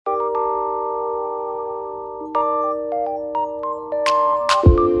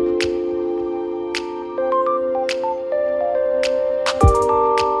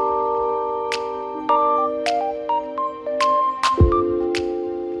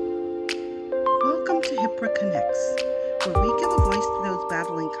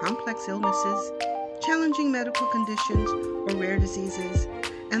complex illnesses, challenging medical conditions, or rare diseases,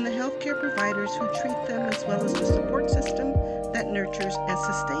 and the healthcare providers who treat them, as well as the support system that nurtures and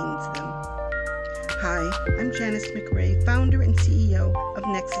sustains them. Hi, I'm Janice McRae, founder and CEO of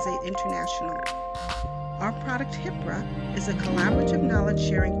Nexus 8 International. Our product, HIPRA, is a collaborative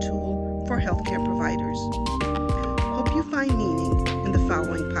knowledge-sharing tool for healthcare providers. Hope you find meaning in the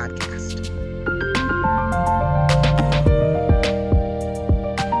following podcast.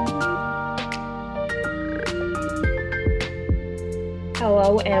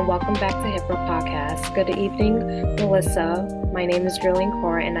 Hello and welcome back to HIPRA Podcast. Good evening, Melissa. My name is Drilling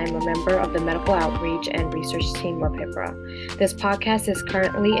Core and I'm a member of the Medical Outreach and Research Team of HIPRA. This podcast is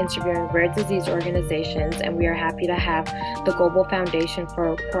currently interviewing rare disease organizations, and we are happy to have the Global Foundation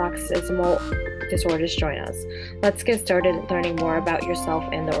for Peroxisomal Disorders join us. Let's get started learning more about yourself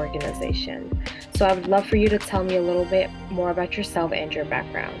and the organization. So I would love for you to tell me a little bit more about yourself and your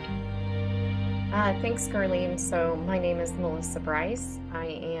background. Thanks, Carlene. So my name is Melissa Bryce. I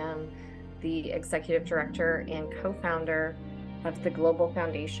am the Executive Director and co-founder of the Global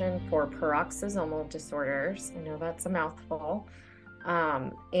Foundation for Peroxisomal Disorders. I know that's a mouthful.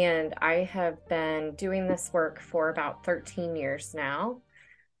 And I have been doing this work for about 13 years now.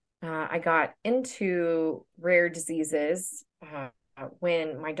 I got into rare diseases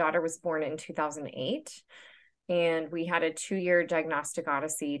when my daughter was born in 2008. And we had a 2-year diagnostic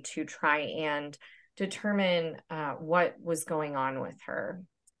odyssey to try and determine what was going on with her.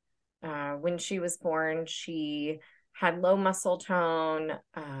 When she was born, she had low muscle tone.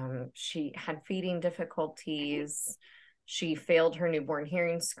 She had feeding difficulties. She failed her newborn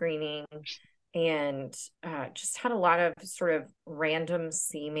hearing screening and just had a lot of sort of random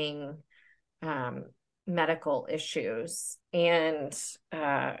seeming medical issues. And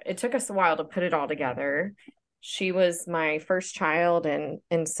it took us a while to put it all together. She was my first child.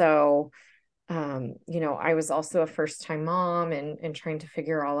 And so, I was also a first-time mom and trying to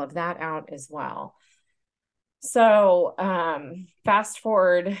figure all of that out as well. So fast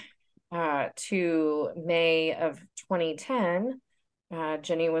forward to May of 2010,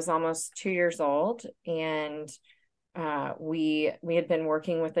 Jenny was almost 2 years old, and we had been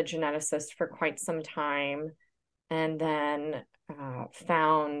working with a geneticist for quite some time, and then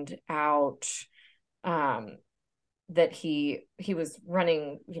found out that he was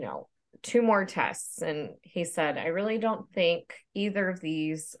running, 2 more tests. And he said, I really don't think either of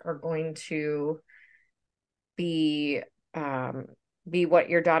these are going to be what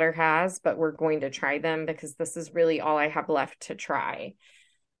your daughter has, but we're going to try them because this is really all I have left to try.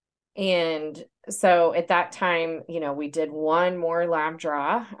 And so at that time, we did one more lab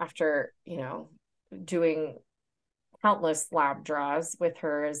draw after, doing countless lab draws with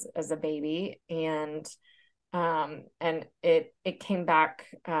her as a baby. And it came back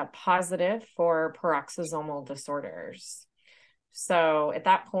positive for peroxisomal disorders. So at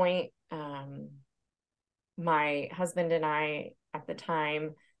that point, my husband and I at the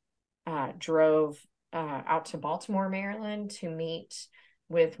time drove out to Baltimore, Maryland to meet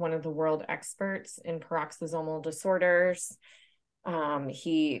with one of the world experts in peroxisomal disorders.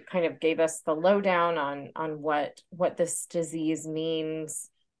 He kind of gave us the lowdown on what this disease means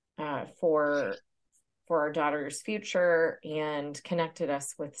for our daughter's future, and connected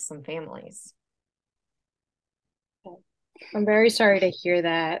us with some families. I'm very sorry to hear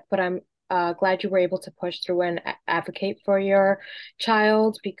that, but I'm glad you were able to push through and advocate for your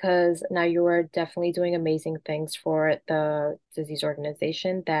child, because now you are definitely doing amazing things for the disease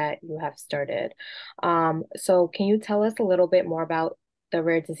organization that you have started. So can you tell us a little bit more about the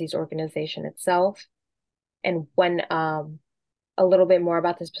rare disease organization itself, and when a little bit more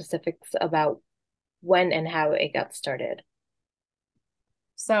about the specifics about when and how it got started?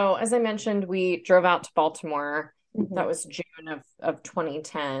 So as I mentioned, we drove out to Baltimore. Mm-hmm. That was June of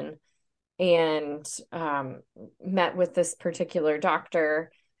 2010, and met with this particular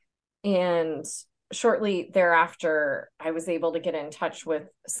doctor. And shortly thereafter, I was able to get in touch with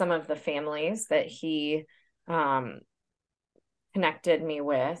some of the families that he connected me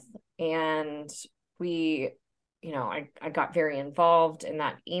with. And we, I got very involved in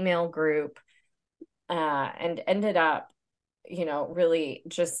that email group, and ended up, really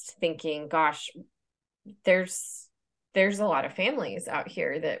just thinking, gosh, there's a lot of families out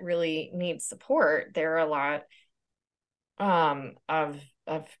here that really need support. There are a lot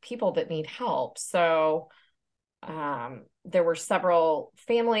of people that need help. So there were several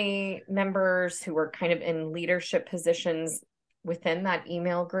family members who were kind of in leadership positions within that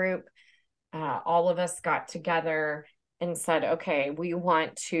email group. All of us got together and said, okay, we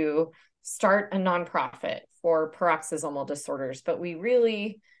want to start a nonprofit for peroxisomal disorders, but we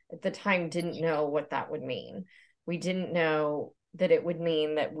really at the time didn't know what that would mean. We didn't know that it would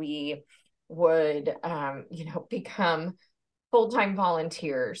mean that we would, become full-time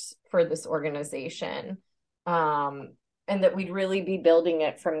volunteers for this organization, and that we'd really be building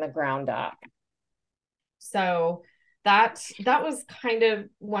it from the ground up. So that was kind of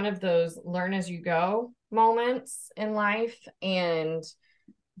one of those learn as you go moments in life, and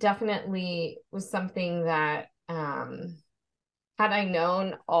definitely was something that had I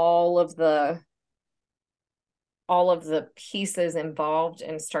known all of the pieces involved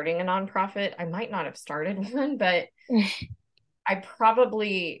in starting a nonprofit, I might not have started one, but I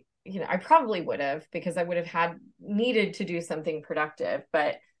probably would have, because I would have had needed to do something productive,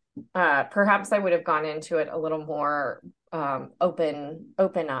 but perhaps I would have gone into it a little more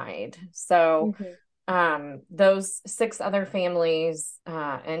open-eyed. So those 6 other families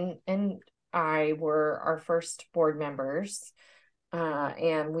and I were our first board members,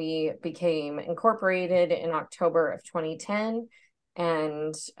 and we became incorporated in October of 2010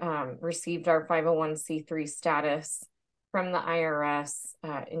 and received our 501c3 status from the IRS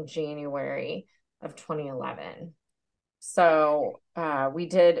in January of 2011. So we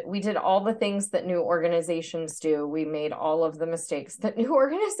did all the things that new organizations do. We made all of the mistakes that new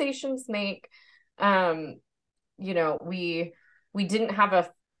organizations make. We didn't have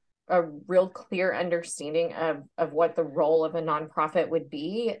a real clear understanding of what the role of a nonprofit would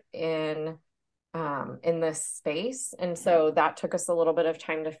be in this space, and so that took us a little bit of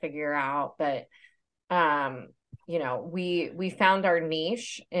time to figure out. But we found our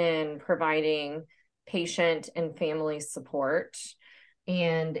niche in providing patient and family support,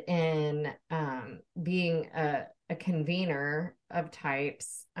 and in being a convener of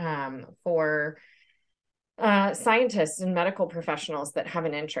types for scientists and medical professionals that have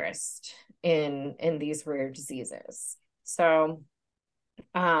an interest in these rare diseases. So,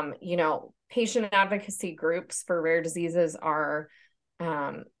 patient advocacy groups for rare diseases are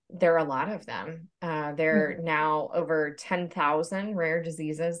there are a lot of them. There are now over 10,000 rare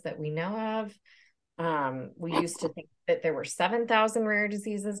diseases that we know of. We used to think that there were 7,000 rare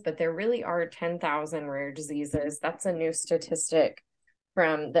diseases, but there really are 10,000 rare diseases. That's a new statistic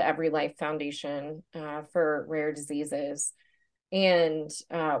from the Every Life Foundation for rare diseases. And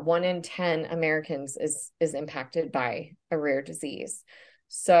 1 in 10 Americans is impacted by a rare disease.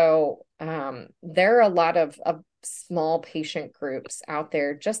 So there are a lot of small patient groups out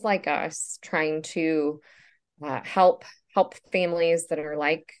there, just like us, trying to help families that are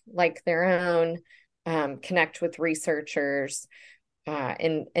like their own, connect with researchers,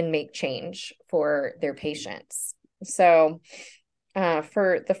 and make change for their patients. So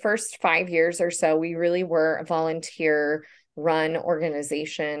for the first 5 years or so, we really were a volunteer run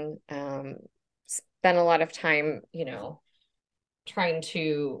organization. Spent a lot of time, trying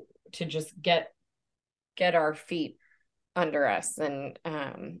to just get our feet under us and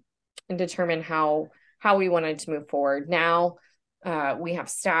determine how we wanted to move forward. Now we have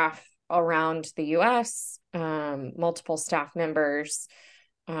staff around the US, multiple staff members,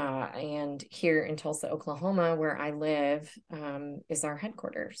 and here in Tulsa, Oklahoma, where I live, is our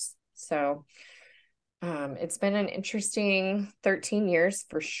headquarters. So it's been an interesting 13 years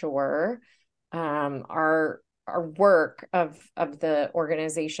for sure. Our work of the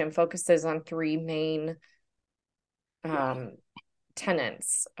organization focuses on 3 main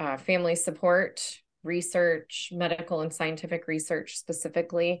tenets: family support, research, medical and scientific research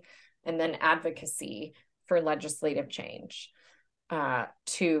specifically, and then advocacy for legislative change,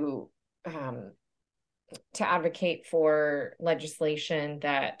 to advocate for legislation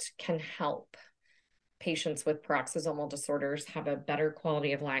that can help patients with peroxisomal disorders have a better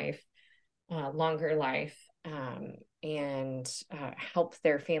quality of life, longer life, and help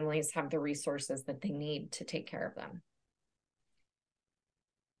their families have the resources that they need to take care of them.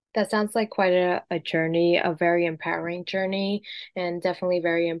 That sounds like quite a journey, a very empowering journey, and definitely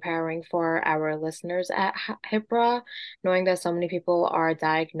very empowering for our listeners at HIPRA, knowing that so many people are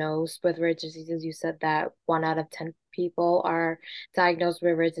diagnosed with rare diseases. You said that 1 out of 10 people are diagnosed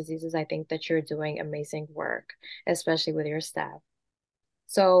with rare diseases. I think that you're doing amazing work, especially with your staff.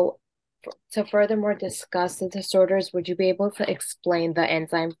 So, to furthermore discuss the disorders, would you be able to explain the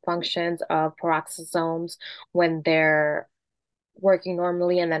enzyme functions of peroxisomes when they're working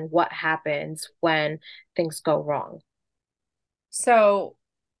normally, and then what happens when things go wrong? So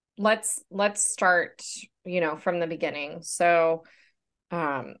let's start, from the beginning. So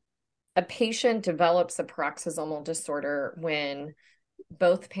a patient develops a peroxisomal disorder when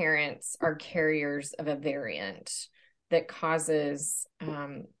both parents are carriers of a variant that causes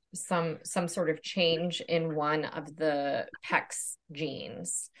some sort of change in one of the PEX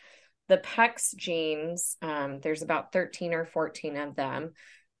genes. The PEX genes, there's about 13 or 14 of them,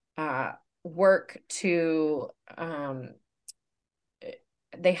 work to,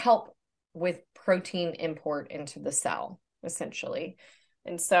 they help with protein import into the cell, essentially.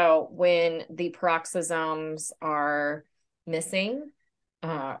 And so when the peroxisomes are missing,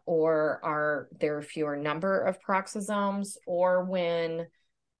 or there are fewer number of peroxisomes, or when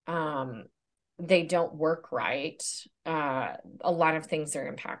they don't work right, a lot of things are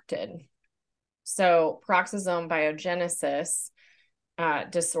impacted. So peroxisome biogenesis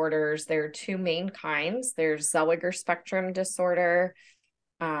disorders, there are two main kinds. There's Zellweger spectrum disorder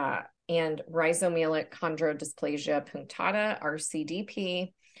and rhizomelic chondrodysplasia punctata,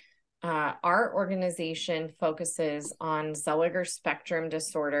 RCDP. Our organization focuses on Zellweger spectrum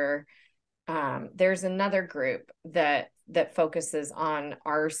disorder. There's another group that focuses on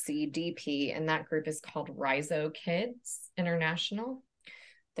RCDP, and that group is called Rhizo Kids International.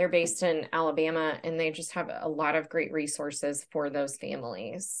 They're based in Alabama, and they just have a lot of great resources for those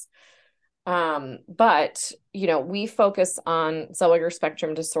families. But, we focus on Zellweger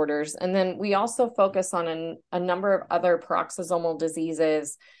spectrum disorders, and then we also focus on a number of other peroxisomal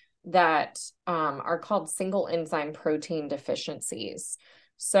diseases that are called single enzyme protein deficiencies.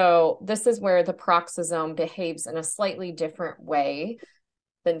 So this is where the peroxisome behaves in a slightly different way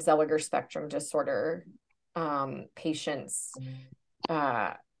than Zellweger spectrum disorder patients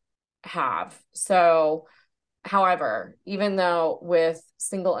have. So, however, even though with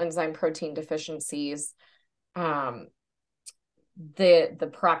single enzyme protein deficiencies, the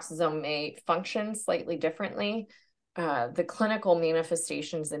peroxisome may function slightly differently, the clinical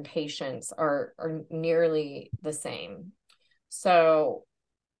manifestations in patients are nearly the same. So,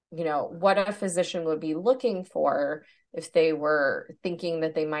 what a physician would be looking for if they were thinking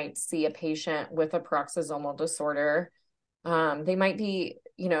that they might see a patient with a peroxisomal disorder, they might be,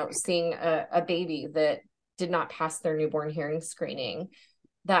 seeing a baby that did not pass their newborn hearing screening.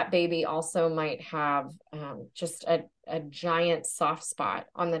 That baby also might have just a giant soft spot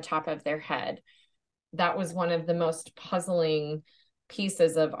on the top of their head. That was one of the most puzzling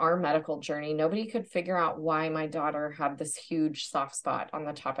pieces of our medical journey. Nobody could figure out why my daughter had this huge soft spot on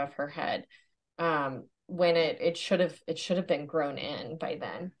the top of her head, when it should have been grown in by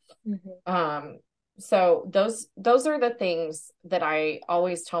then. Mm-hmm. So those are the things that I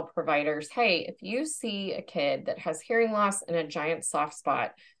always tell providers. Hey, if you see a kid that has hearing loss and a giant soft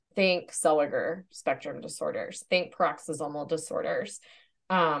spot, think Zellweger spectrum disorders, think peroxisomal disorders.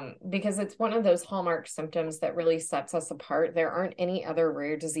 Because it's one of those hallmark symptoms that really sets us apart. There aren't any other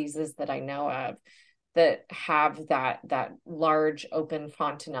rare diseases that I know of that have that large open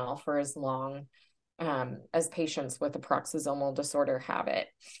fontanelle for as long as patients with a peroxisomal disorder have it.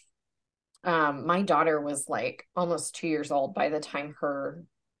 My daughter was like almost 2 years old by the time her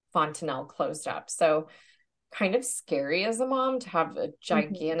fontanelle closed up. So kind of scary as a mom to have a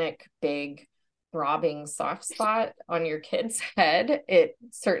gigantic, big, throbbing soft spot on your kid's head. It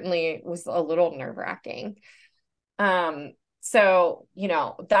certainly was a little nerve-wracking. So,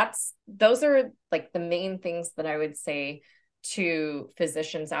 those are like the main things that I would say to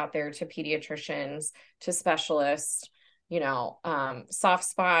physicians out there, to pediatricians, to specialists, soft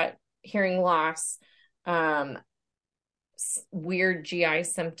spot, hearing loss, weird GI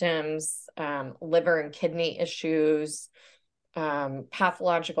symptoms, liver and kidney issues,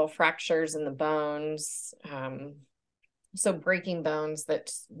 pathological fractures in the bones, so breaking bones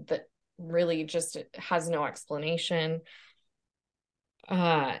that really just has no explanation,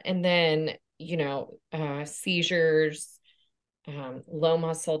 and then seizures, low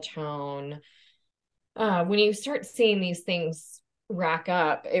muscle tone. When you start seeing these things rack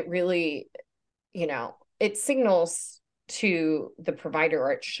up, it really, it signals to the provider,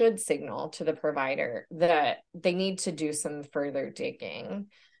 or it should signal to the provider, that they need to do some further digging,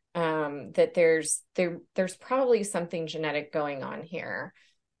 that there's probably something genetic going on here.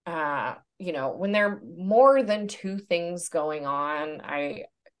 When there are more than two things going on, I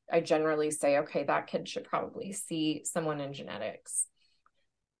generally say, okay, that kid should probably see someone in genetics.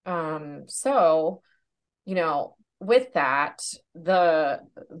 So, with that,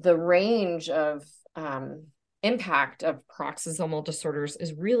 the range of impact of peroxisomal disorders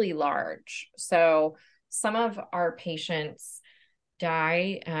is really large. So some of our patients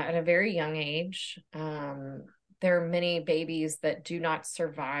die at a very young age. There are many babies that do not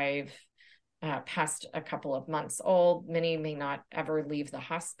survive past a couple of months old. Many may not ever leave the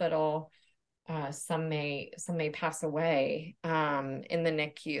hospital. Some may pass away in the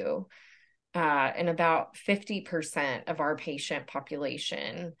NICU. and about 50% of our patient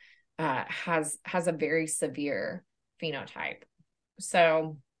population has a very severe phenotype.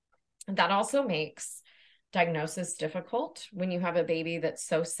 So that also makes diagnosis difficult when you have a baby that's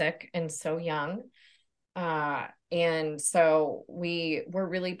so sick and so young. And so we're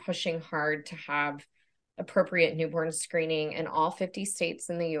really pushing hard to have appropriate newborn screening in all 50 states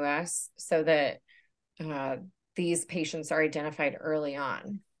in the US so that these patients are identified early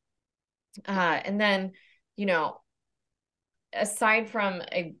on. And then, you know, aside from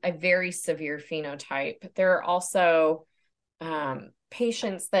a very severe phenotype, there are also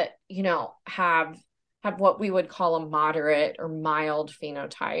patients that, you know, have what we would call a moderate or mild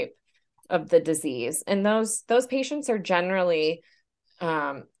phenotype of the disease. And those patients are generally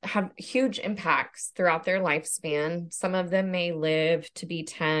have huge impacts throughout their lifespan. Some of them may live to be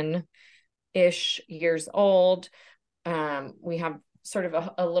 10-ish years old. We have sort of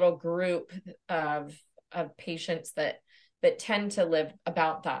a little group of patients that tend to live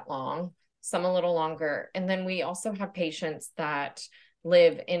about that long, some a little longer. And then we also have patients that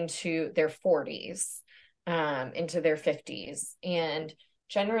live into their 40s, into their 50s. And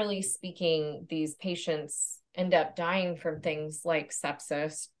generally speaking, these patients end up dying from things like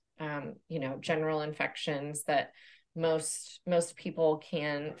sepsis, you know, general infections that most people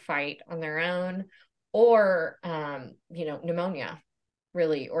can fight on their own, or you know, pneumonia,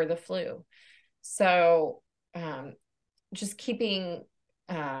 really, or the flu. So just keeping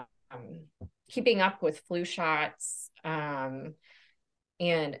up with flu shots, and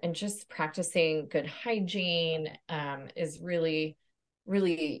just practicing good hygiene is really,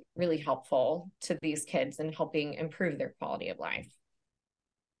 really, really helpful to these kids and helping improve their quality of life.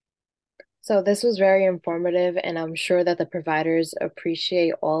 So this was very informative, and I'm sure that the providers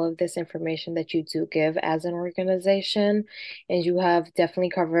appreciate all of this information that you do give as an organization. And you have definitely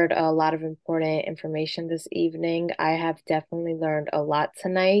covered a lot of important information this evening. I have definitely learned a lot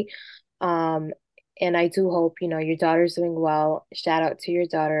tonight. Um, and I do hope, you know, your daughter's doing well. Shout out to your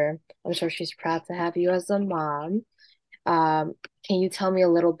daughter. I'm sure she's proud to have you as a mom. Um, can you tell me a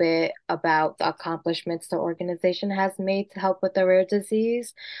little bit about the accomplishments the organization has made to help with the rare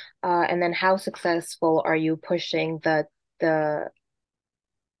disease? And then how successful are you pushing the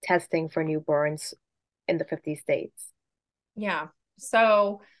testing for newborns in the 50 states? Yeah.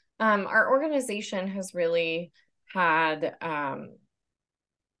 So our organization has really had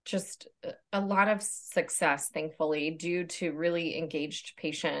just a lot of success, thankfully, due to really engaged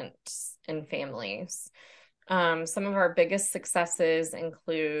patients and families. Some of our biggest successes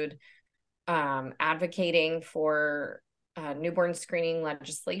include advocating for newborn screening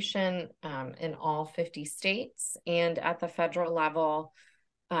legislation in all 50 states and at the federal level.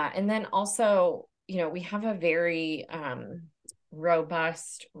 And then also, you know, we have a very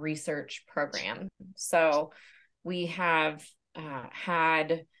robust research program. So we have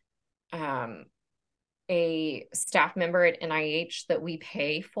had a staff member at NIH that we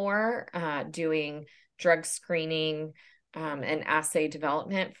pay for doing drug screening and assay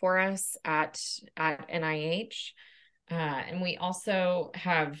development for us at NIH. And we also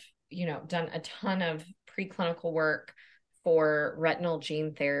have, you know, done a ton of preclinical work for retinal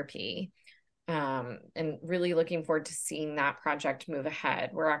gene therapy. And really looking forward to seeing that project move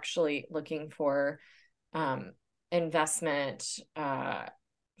ahead. We're actually looking for investment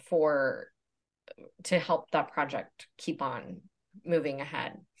to help that project keep on moving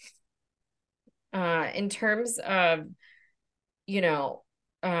ahead. In terms of, you know,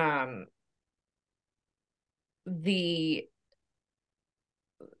 the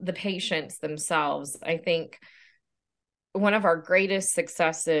patients themselves, I think one of our greatest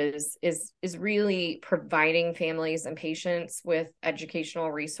successes is really providing families and patients with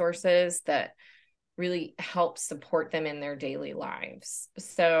educational resources that really help support them in their daily lives.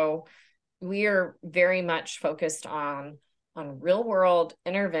 So we are very much focused on real world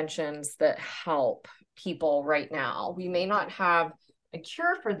interventions that help people right now. We may not have a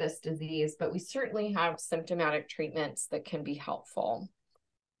cure for this disease, but we certainly have symptomatic treatments that can be helpful.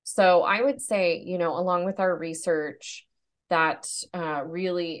 So I would say, you know, along with our research, that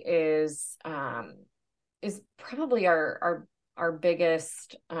really is probably our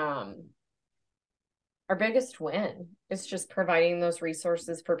biggest win is just providing those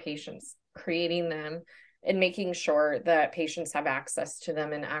resources for patients, creating them, and making sure that patients have access to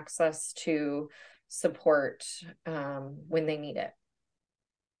them and access to support when they need it.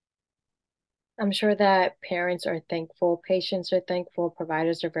 I'm sure that parents are thankful, patients are thankful,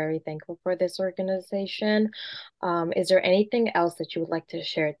 providers are very thankful for this organization. Is there anything else that you would like to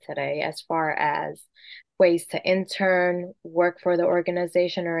share today as far as ways to intern, work for the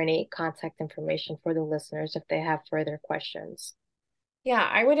organization, or any contact information for the listeners if they have further questions? Yeah,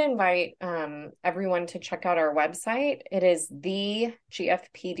 I would invite everyone to check out our website. It is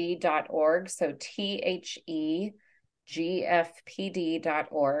thegfpd.org, so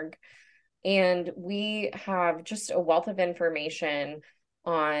thegfpd.org. And we have just a wealth of information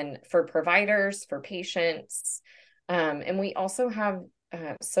for providers, for patients. And we also have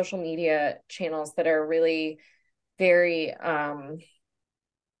social media channels that are really very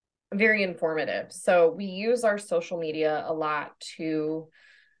very informative. So we use our social media a lot to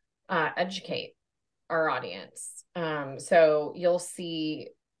educate our audience. So you'll see,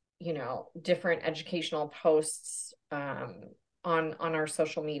 different educational posts on our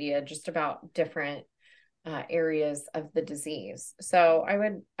social media just about different areas of the disease. So I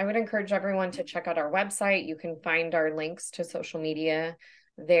would encourage everyone to check out our website. You can find our links to social media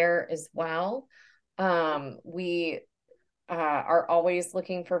there as well. We are always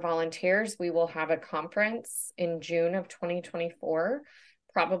looking for volunteers. We will have a conference in June of 2024,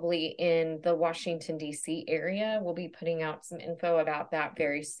 probably in the Washington, D.C. area. We'll be putting out some info about that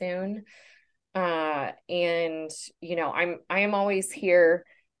very soon. I am always here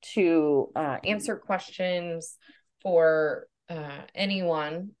to answer questions for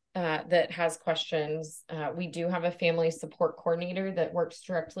anyone that has questions. We do have a family support coordinator that works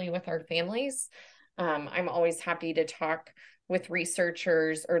directly with our families. I'm always happy to talk with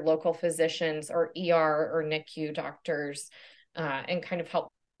researchers or local physicians or ER or NICU doctors and kind of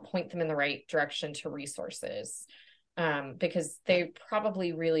help point them in the right direction to resources because they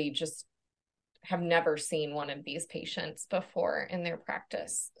probably really just have never seen one of these patients before in their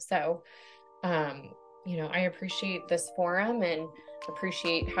practice. So, I appreciate this forum and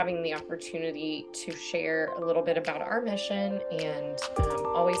appreciate having the opportunity to share a little bit about our mission, and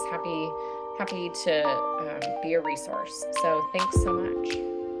always happy to be a resource. So thanks so much.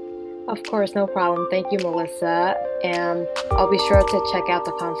 Of course, no problem. Thank you, Melissa. And I'll be sure to check out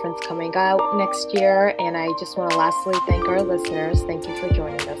the conference coming out next year. And I just want to lastly thank our listeners. Thank you for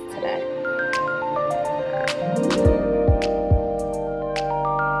joining us